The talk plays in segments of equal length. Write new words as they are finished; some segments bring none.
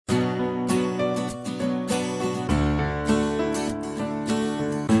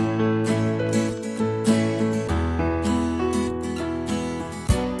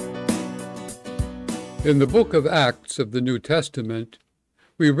In the book of Acts of the New Testament,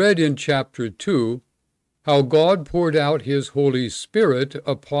 we read in chapter 2 how God poured out his Holy Spirit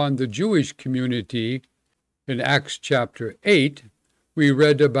upon the Jewish community. In Acts chapter 8, we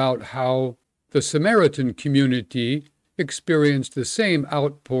read about how the Samaritan community experienced the same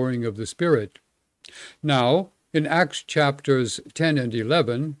outpouring of the Spirit. Now, in Acts chapters 10 and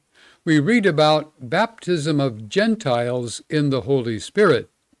 11, we read about baptism of Gentiles in the Holy Spirit,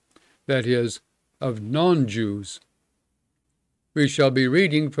 that is, of non-Jews. We shall be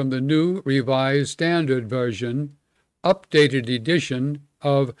reading from the New Revised Standard Version, updated edition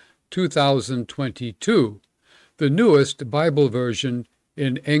of 2022, the newest Bible version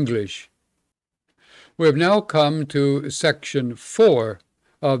in English. We have now come to section 4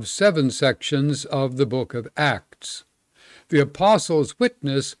 of 7 sections of the book of Acts, the Apostles'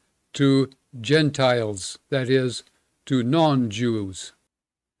 witness to Gentiles, that is, to non-Jews.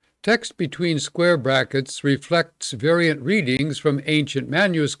 Text between square brackets reflects variant readings from ancient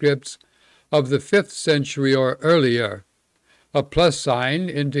manuscripts of the 5th century or earlier. A plus sign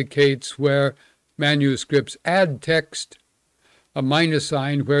indicates where manuscripts add text, a minus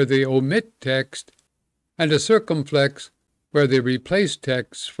sign where they omit text, and a circumflex where they replace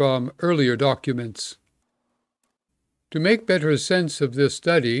text from earlier documents. To make better sense of this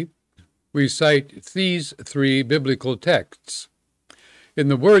study, we cite these 3 biblical texts. In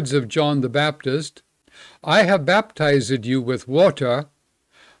the words of John the Baptist, "I have baptized you with water,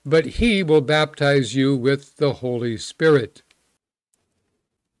 but he will baptize you with the Holy Spirit."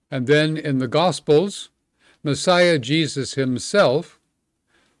 And then in the Gospels, Messiah Jesus himself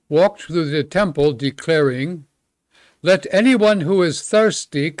walked through the temple declaring, "Let anyone who is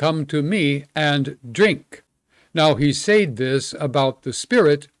thirsty come to me and drink." Now he said this about the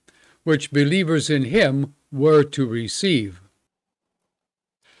Spirit, which believers in him were to receive.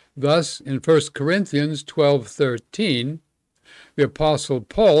 Thus, in 1 Corinthians 12:13, the Apostle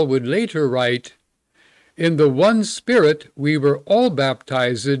Paul would later write, "In the one Spirit we were all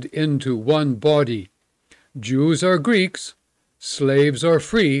baptized into one body. Jews or Greeks, slaves or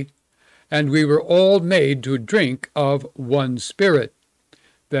free, and we were all made to drink of one Spirit."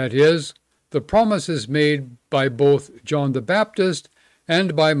 That is, the promises made by both John the Baptist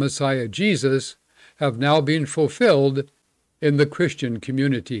and by Messiah Jesus have now been fulfilled in the Christian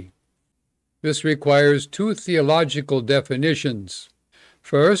community. This requires 2 theological definitions.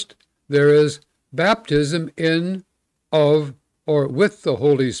 First, there is baptism in, of, or with the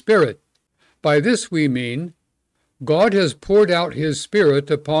Holy Spirit. By this we mean God has poured out his Spirit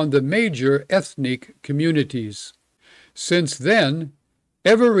upon the major ethnic communities. Since then,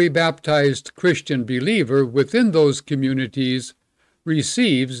 every baptized Christian believer within those communities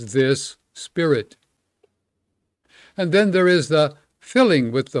receives this Spirit. And then there is the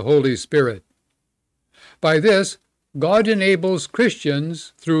filling with the Holy Spirit. By this, God enables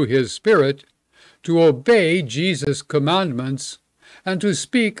Christians, through his Spirit, to obey Jesus' commandments and to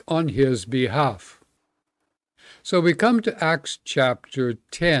speak on his behalf. So we come to Acts chapter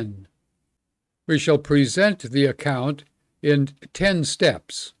 10. We shall present the account in 10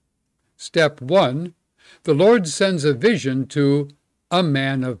 steps. Step 1, the Lord sends a vision to a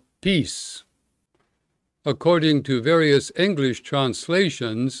man of peace. According to various English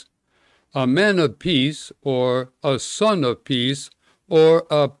translations, a man of peace, or a son of peace, or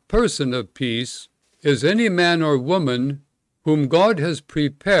a person of peace, is any man or woman whom God has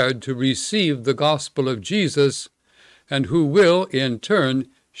prepared to receive the gospel of Jesus and who will, in turn,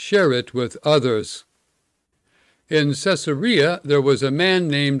 share it with others. In Caesarea, there was a man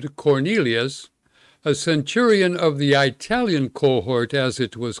named Cornelius, a centurion of the Italian cohort, as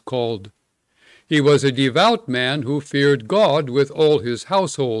it was called. He was a devout man who feared God with all his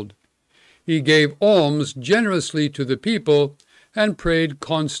household. He gave alms generously to the people and prayed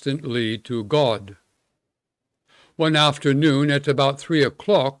constantly to God. One afternoon at about 3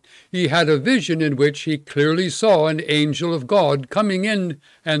 o'clock, he had a vision in which he clearly saw an angel of God coming in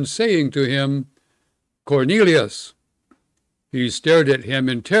and saying to him, "Cornelius." He stared at him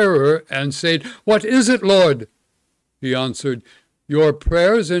in terror and said, "What is it, Lord?" He answered, "Your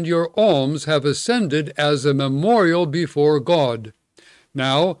prayers and your alms have ascended as a memorial before God.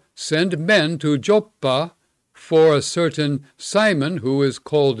 Now send men to Joppa for a certain Simon who is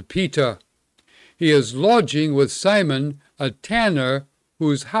called Peter. He is lodging with Simon, a tanner,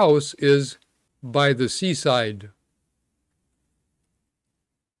 whose house is by the seaside."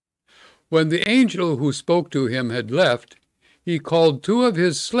 When the angel who spoke to him had left, he called 2 of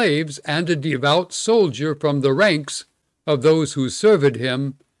his slaves and a devout soldier from the ranks of those who served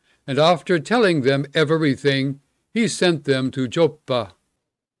him, and after telling them everything, he sent them to Joppa.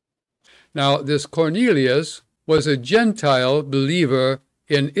 Now, this Cornelius was a Gentile believer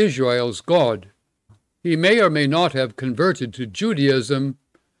in Israel's God. He may or may not have converted to Judaism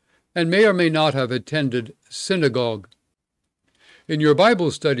and may or may not have attended synagogue. In your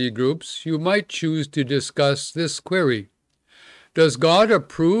Bible study groups, you might choose to discuss this query: does God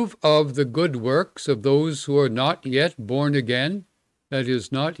approve of the good works of those who are not yet born again, that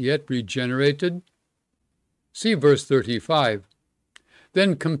is, not yet regenerated? See verse 35.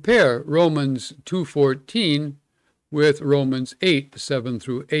 Then compare Romans 2:14 with Romans 8:7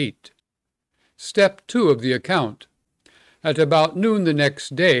 through 8. Step 2 of the account. At about noon the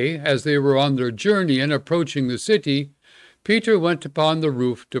next day, as they were on their journey and approaching the city, Peter went upon the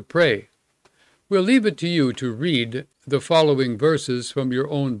roof to pray. We'll leave it to you to read the following verses from your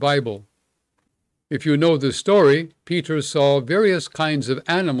own Bible. If you know the story, Peter saw various kinds of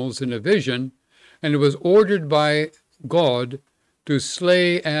animals in a vision, and was ordered by God to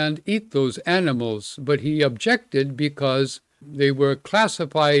slay and eat those animals, but he objected because they were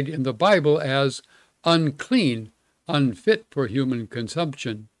classified in the Bible as unclean, unfit for human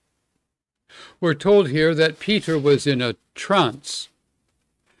consumption. We're told here that Peter was in a trance.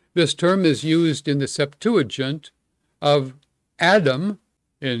 This term is used in the Septuagint of Adam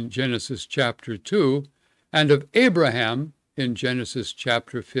in Genesis chapter 2 and of Abraham in Genesis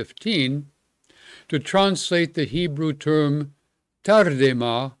chapter 15 to translate the Hebrew term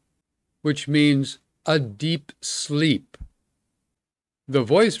tardema, which means a deep sleep. The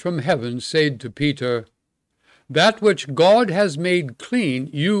voice from heaven said to Peter, "That which God has made clean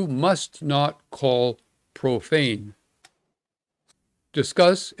you must not call profane."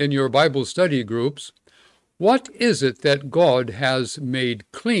 Discuss in your Bible study groups, what is it that God has made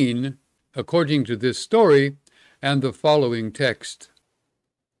clean according to this story and the following text?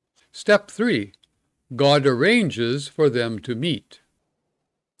 Step 3. God arranges for them to meet.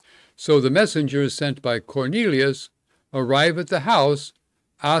 So the messengers sent by Cornelius arrive at the house,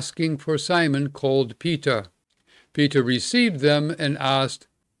 asking for Simon called Peter. Peter received them and asked,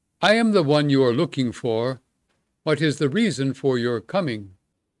 "I am the one you are looking for. What is the reason for your coming?"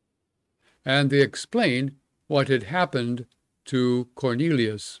 And they explained what had happened to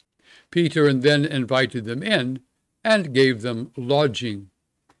Cornelius. Peter then invited them in and gave them lodging,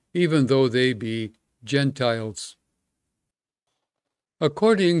 even though they be Gentiles.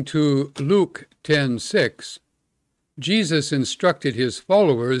 According to Luke 10:6, Jesus instructed his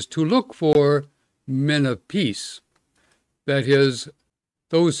followers to look for men of peace, that is,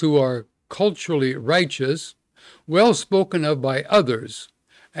 those who are culturally righteous, well spoken of by others,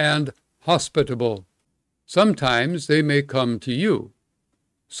 and hospitable. Sometimes they may come to you,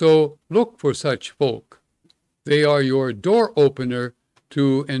 so look for such folk. They are your door opener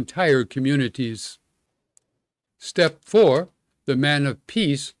to entire communities. Step 4, the man of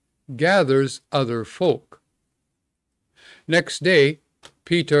peace gathers other folk. Next day,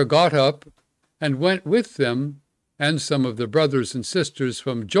 Peter got up and went with them, and some of the brothers and sisters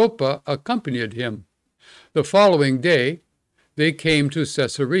from Joppa accompanied him. The following day, they came to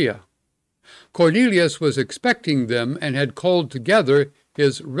Caesarea. Cornelius was expecting them and had called together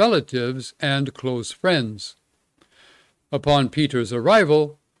his relatives and close friends. Upon Peter's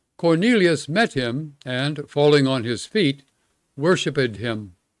arrival, Cornelius met him and, falling on his feet, worshipped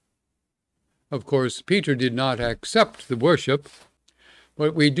him. Of course, Peter did not accept the worship,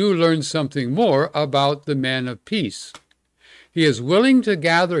 but we do learn something more about the man of peace. He is willing to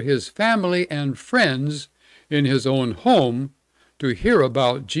gather his family and friends in his own home to hear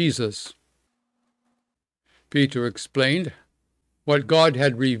about Jesus. Peter explained what God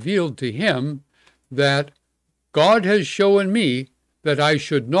had revealed to him, that God has shown me that I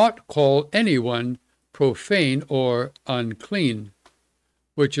should not call anyone profane or unclean,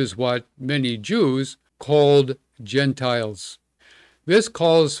 which is what many Jews called Gentiles. This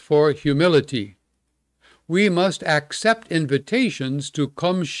calls for humility. We must accept invitations to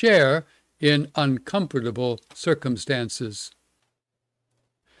come share in uncomfortable circumstances.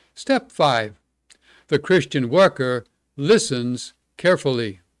 Step 5. The Christian worker listens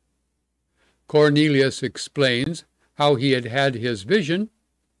carefully. Cornelius explains how he had had his vision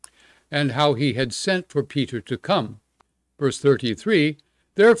and how he had sent for Peter to come. Verse 33,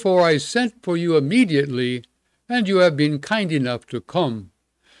 "Therefore I sent for you immediately, and you have been kind enough to come.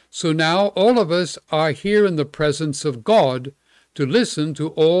 So now all of us are here in the presence of God to listen to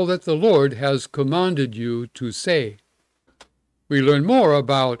all that the Lord has commanded you to say." We learn more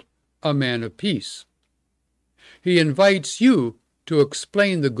about a man of peace. He invites you to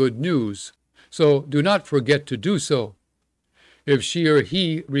explain the good news, so do not forget to do so. If she or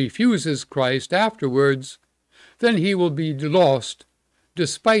he refuses Christ afterwards, then he will be lost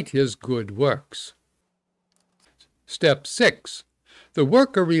despite his good works. Step 6. The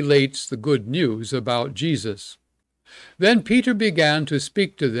worker relates the good news about Jesus. Then Peter began to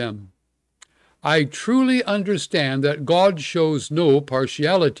speak to them. I truly understand that God shows no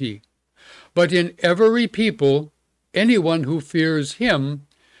partiality, but in every people, anyone who fears him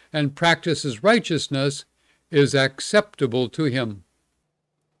and practices righteousness is acceptable to him.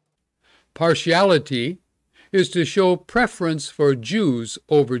 Partiality is to show preference for Jews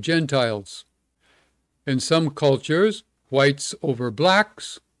over Gentiles. In some cultures, whites over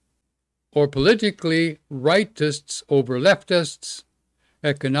blacks, or politically, rightists over leftists,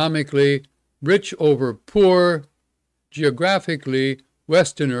 economically, rich over poor, geographically,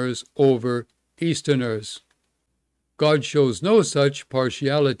 Westerners over Easterners. God shows no such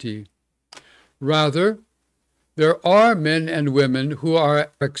partiality. Rather, there are men and women who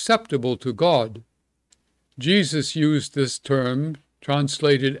are acceptable to God. Jesus used this term,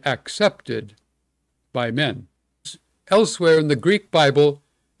 translated accepted, by men. Elsewhere in the Greek Bible,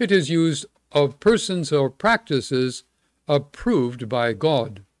 it is used of persons or practices approved by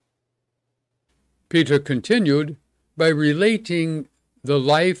God. Peter continued by relating the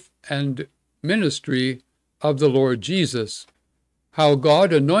life and ministry of the Lord Jesus, how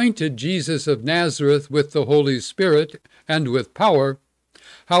God anointed Jesus of Nazareth with the Holy Spirit and with power,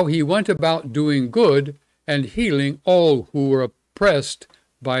 how he went about doing good and healing all who were oppressed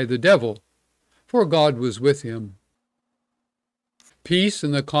by the devil, for God was with him. Peace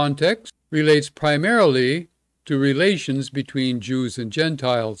in the context relates primarily to relations between Jews and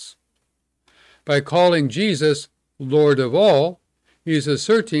Gentiles. By calling Jesus Lord of all, he is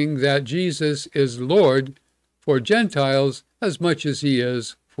asserting that Jesus is Lord for Gentiles as much as he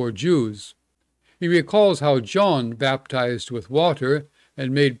is for Jews. He recalls how John baptized with water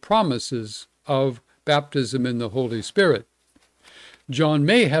and made promises of baptism in the Holy Spirit. John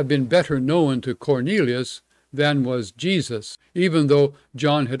may have been better known to Cornelius than was Jesus, even though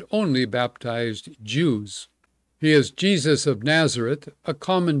John had only baptized Jews. He is Jesus of Nazareth, a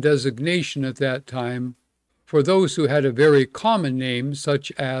common designation at that time for those who had a very common name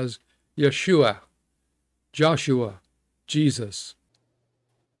such as Yeshua, Joshua, Jesus.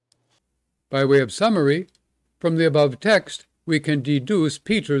 By way of summary, from the above text, we can deduce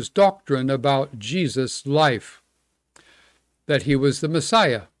Peter's doctrine about Jesus' life, that he was the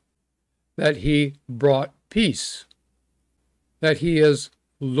Messiah, that he brought peace, that he is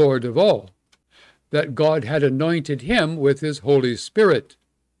Lord of all, that God had anointed him with his Holy Spirit.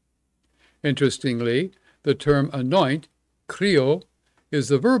 Interestingly, the term anoint, krio, is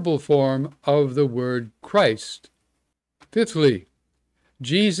the verbal form of the word Christ. Fifthly,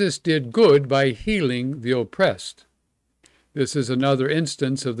 Jesus did good by healing the oppressed. This is another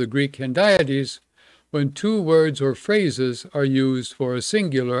instance of the Greek hendiadys, when two words or phrases are used for a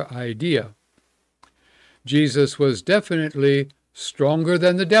singular idea. Jesus was definitely stronger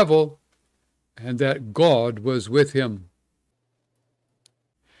than the devil, and that God was with him.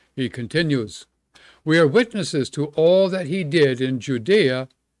 He continues, we are witnesses to all that he did in Judea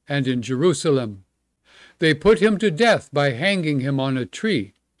and in Jerusalem. They put him to death by hanging him on a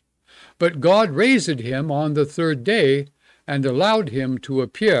tree. But God raised him on the third day and allowed him to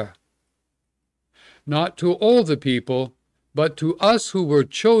appear, not to all the people, but to us who were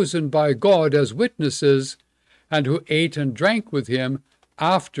chosen by God as witnesses and who ate and drank with him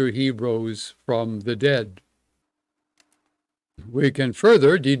after he rose from the dead. We can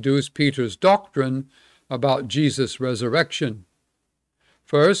further deduce Peter's doctrine about Jesus' resurrection.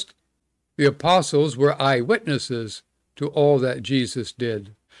 First, the apostles were eyewitnesses to all that Jesus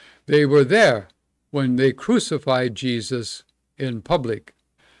did. They were there when they crucified Jesus in public.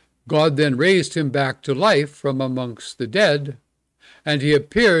 God then raised him back to life from amongst the dead, and he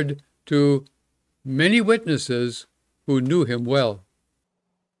appeared to many witnesses who knew him well.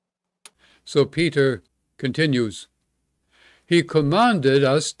 So Peter continues, he commanded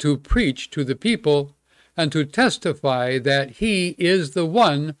us to preach to the people and to testify that he is the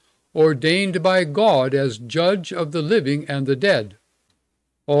one ordained by God as judge of the living and the dead.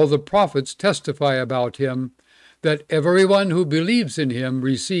 All the prophets testify about him, that everyone who believes in him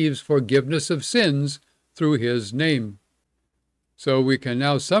receives forgiveness of sins through his name. So we can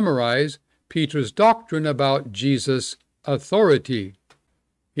now summarize Peter's doctrine about Jesus' authority.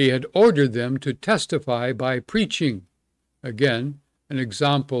 He had ordered them to testify by preaching. Again, an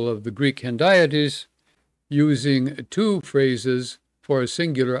example of the Greek hendiadys using two phrases for a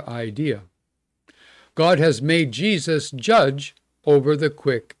singular idea. God has made Jesus judge over the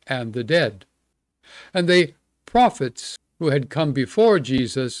quick and the dead. And the prophets who had come before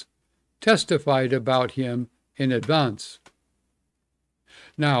Jesus testified about him in advance.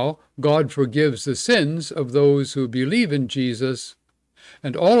 Now, God forgives the sins of those who believe in Jesus,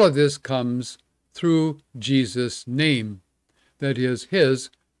 and all of this comes through Jesus' name, that is,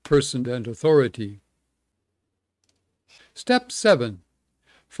 his person and authority. Step 7.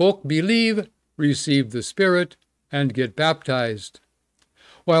 Folk believe, receive the Spirit, and get baptized.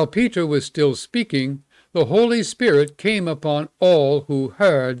 While Peter was still speaking, the Holy Spirit came upon all who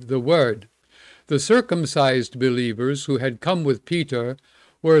heard the word. The circumcised believers who had come with Peter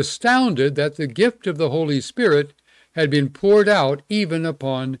were astounded that the gift of the Holy Spirit had been poured out even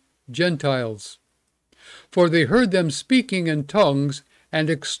upon Gentiles. For they heard them speaking in tongues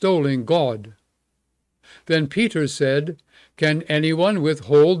and extolling God. Then Peter said, "Can anyone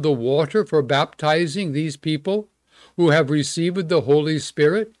withhold the water for baptizing these people who have received the Holy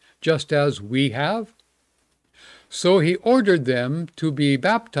Spirit just as we have?" So he ordered them to be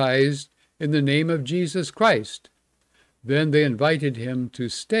baptized in the name of Jesus Christ. Then they invited him to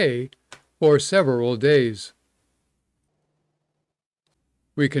stay for several days.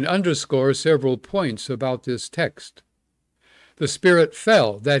 We can underscore several points about this text. The Spirit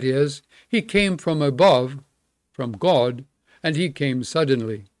fell, that is, he came from above, from God, and he came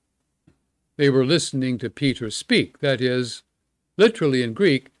suddenly. They were listening to Peter speak, that is, literally in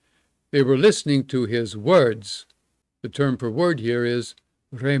Greek, they were listening to his words. The term for word here is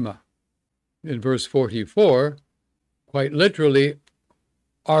rhema. In verse 44, quite literally,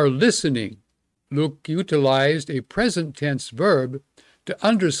 are listening. Luke utilized a present tense verb to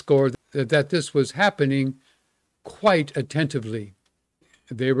underscore that this was happening quite attentively.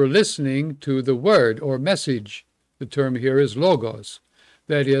 They were listening to the word or message. The term here is logos,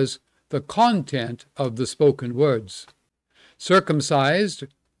 that is, the content of the spoken words. Circumcised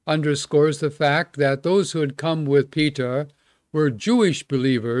underscores the fact that those who had come with Peter were Jewish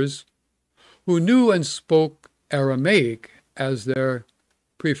believers who knew and spoke Aramaic as their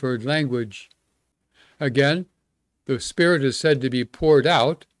preferred language. Again, the Spirit is said to be poured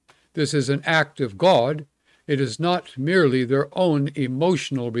out. This is an act of God. It is not merely their own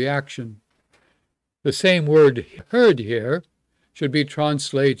emotional reaction. The same word heard here should be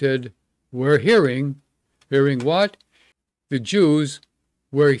translated, "were hearing." Hearing what? The Jews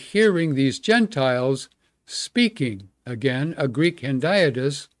were hearing these Gentiles speaking. Again, a Greek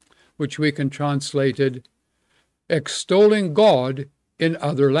hendiadys, which we can translate extolling God in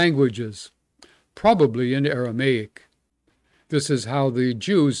other languages, probably in Aramaic. This is how the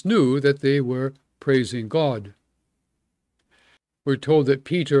Jews knew that they were praising God. We're told that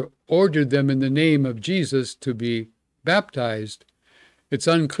Peter ordered them in the name of Jesus to be baptized. It's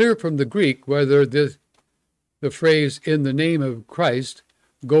unclear from the Greek whether the phrase "in the name of Christ"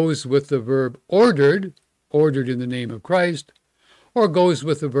 goes with the verb ordered in the name of Christ, or goes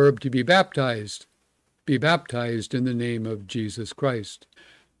with the verb to be baptized in the name of Jesus Christ.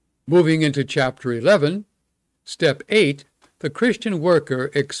 Moving into chapter 11, step 8, the Christian worker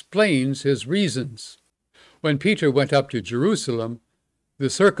explains his reasons. When Peter went up to Jerusalem, the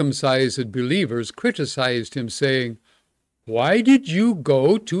circumcised believers criticized him, saying, "Why did you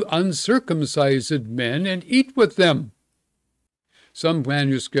go to uncircumcised men and eat with them?" Some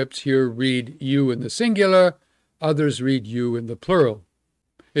manuscripts here read "you" in the singular, others read "you" in the plural.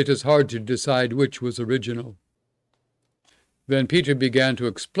 It is hard to decide which was original. Then Peter began to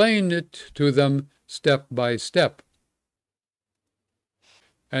explain it to them step by step.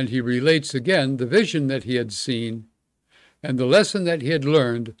 And he relates again the vision that he had seen and the lesson that he had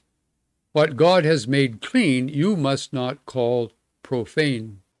learned. What God has made clean, you must not call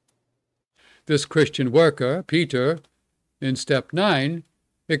profane. This Christian worker, Peter, in step 9,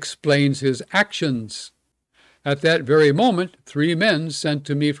 explains his actions. At that very moment, 3 men sent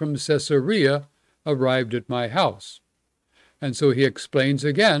to me from Caesarea arrived at my house. And so he explains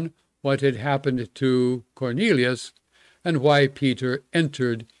again what had happened to Cornelius and why Peter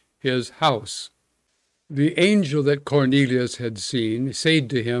entered his house. The angel that Cornelius had seen said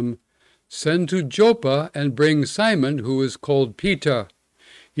to him, "Send to Joppa and bring Simon, who is called Peter.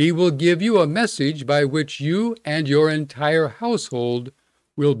 He will give you a message by which you and your entire household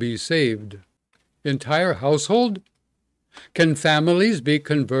will be saved." Entire household? Can families be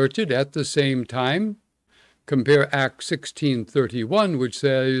converted at the same time? Compare Acts 16:31, which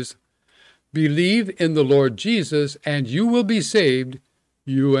says, "Believe in the Lord Jesus, and you will be saved,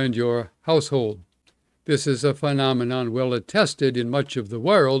 you and your household." This is a phenomenon well attested in much of the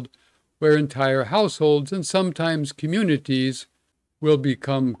world, where entire households and sometimes communities will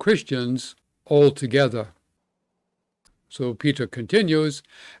become Christians altogether. So Peter continues,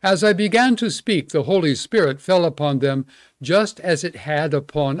 "As I began to speak, the Holy Spirit fell upon them just as it had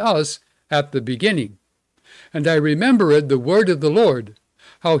upon us at the beginning. And I remembered the word of the Lord,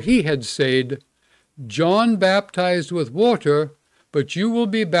 how he had said, "John baptized with water, but you will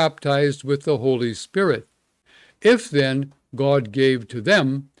be baptized with the Holy Spirit." If then God gave to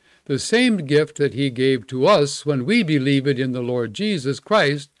them the same gift that he gave to us when we believe it in the Lord Jesus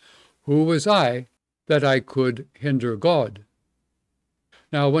Christ, who was I that I could hinder God?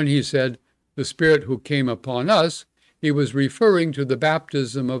 Now, when he said the Spirit who came upon us, he was referring to the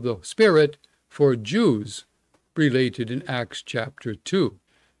baptism of the Spirit for Jews, related in Acts chapter 2.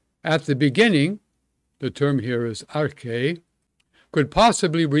 At the beginning, the term here is arche, could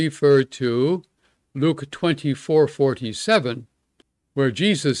possibly refer to Luke 24:47, where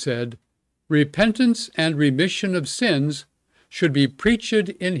Jesus said, "Repentance and remission of sins should be preached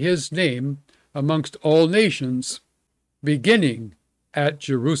in his name amongst all nations, beginning at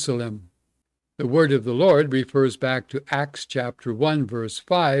Jerusalem." The word of the Lord refers back to Acts chapter 1, verse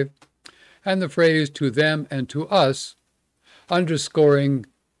 5, and the phrase "to them and to us," underscoring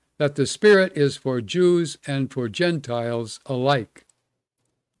that the Spirit is for Jews and for Gentiles alike.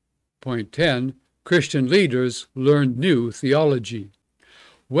 Point 10. Christian leaders learned new theology.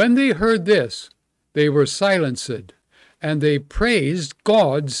 When they heard this, they were silenced, and they praised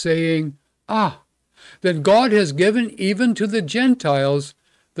God, saying, "Ah, then God has given even to the Gentiles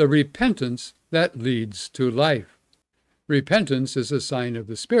the repentance that leads to life." Repentance is a sign of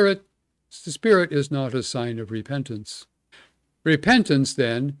the Spirit. The Spirit is not a sign of repentance. Repentance,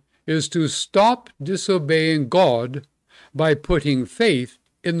 then, is to stop disobeying God by putting faith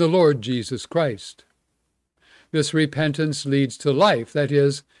in the Lord Jesus Christ. This repentance leads to life, that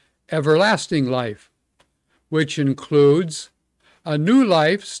is, everlasting life, which includes a new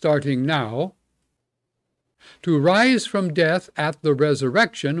life starting now, to rise from death at the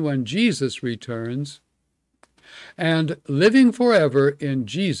resurrection when Jesus returns, and living forever in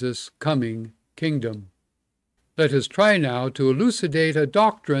Jesus' coming kingdom. Let us try now to elucidate a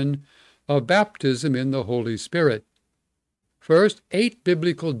doctrine of baptism in the Holy Spirit. First, 8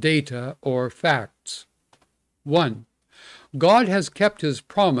 biblical data or facts. 1. God has kept his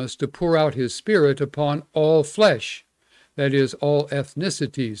promise to pour out his Spirit upon all flesh, that is, all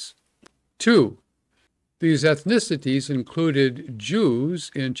ethnicities. 2. These ethnicities included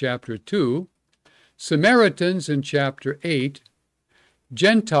Jews in chapter 2, Samaritans in chapter 8,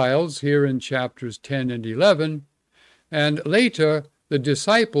 Gentiles here in chapters 10 and 11, and later the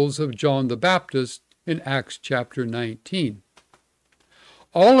disciples of John the Baptist in Acts chapter 19.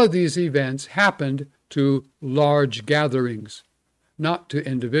 All of these events happened to large gatherings, not to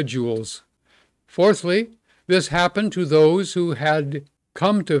individuals. Fourthly, this happened to those who had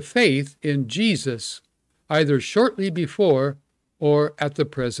come to faith in Jesus, either shortly before or at the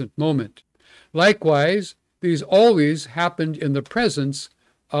present moment. Likewise, these always happened in the presence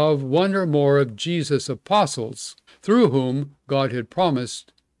of one or more of Jesus' apostles, through whom God had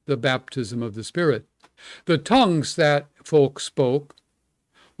promised the baptism of the Spirit. The tongues that folk spoke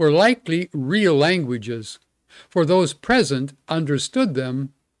were likely real languages, for those present understood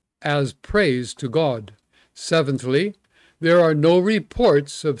them as praise to God. Seventhly, there are no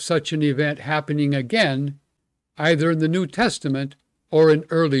reports of such an event happening again, either in the New Testament or in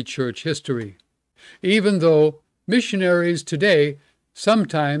early church history, even though missionaries today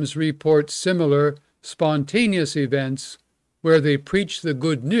sometimes report similar spontaneous events where they preach the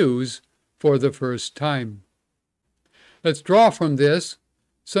good news for the first time. Let's draw from this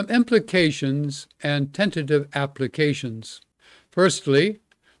some implications and tentative applications. Firstly,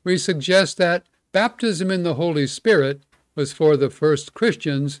 we suggest that baptism in the Holy Spirit was for the first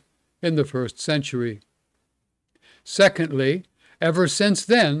Christians in the first century. Secondly, ever since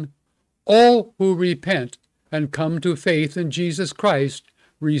then, all who repent and come to faith in Jesus Christ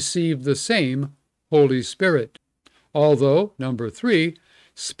receive the same Holy Spirit. Although, number 3,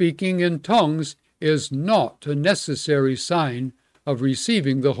 speaking in tongues is not a necessary sign of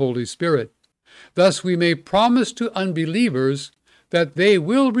receiving the Holy Spirit. Thus, we may promise to unbelievers that they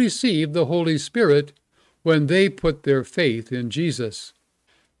will receive the Holy Spirit when they put their faith in Jesus.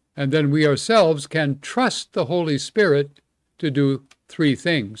 And then we ourselves can trust the Holy Spirit to do 3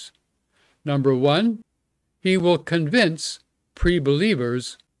 things. Number 1, he will convince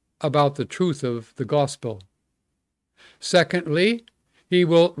pre-believers about the truth of the gospel. Secondly, he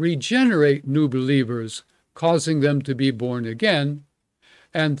will regenerate new believers, causing them to be born again.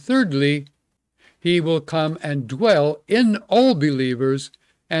 And thirdly, he will come and dwell in all believers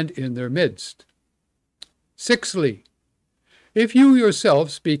and in their midst. Sixthly, if you yourself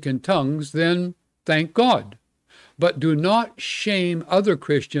speak in tongues, then thank God, but do not shame other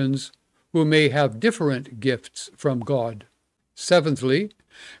Christians who may have different gifts from God. Seventhly,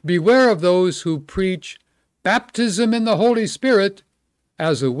 beware of those who preach baptism in the Holy Spirit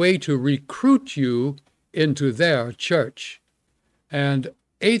as a way to recruit you into their church. And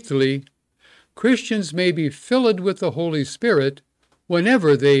eighthly, Christians may be filled with the Holy Spirit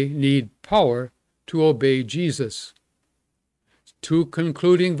whenever they need power to obey Jesus. Two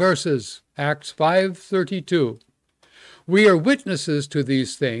concluding verses, Acts 5:32. We are witnesses to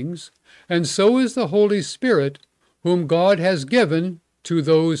these things, and so is the Holy Spirit, whom God has given to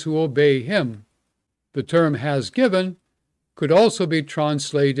those who obey him. The term has given could also be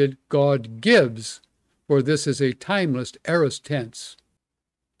translated God gives, for this is a timeless aorist tense,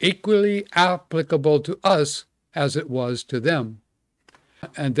 equally applicable to us as it was to them.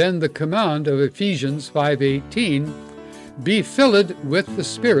 And then the command of Ephesians 5:18, be filled with the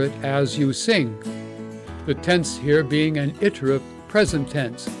Spirit as you sing. The tense here being an iterative present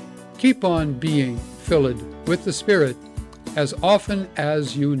tense. Keep on being filled with the Spirit as often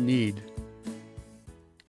as you need.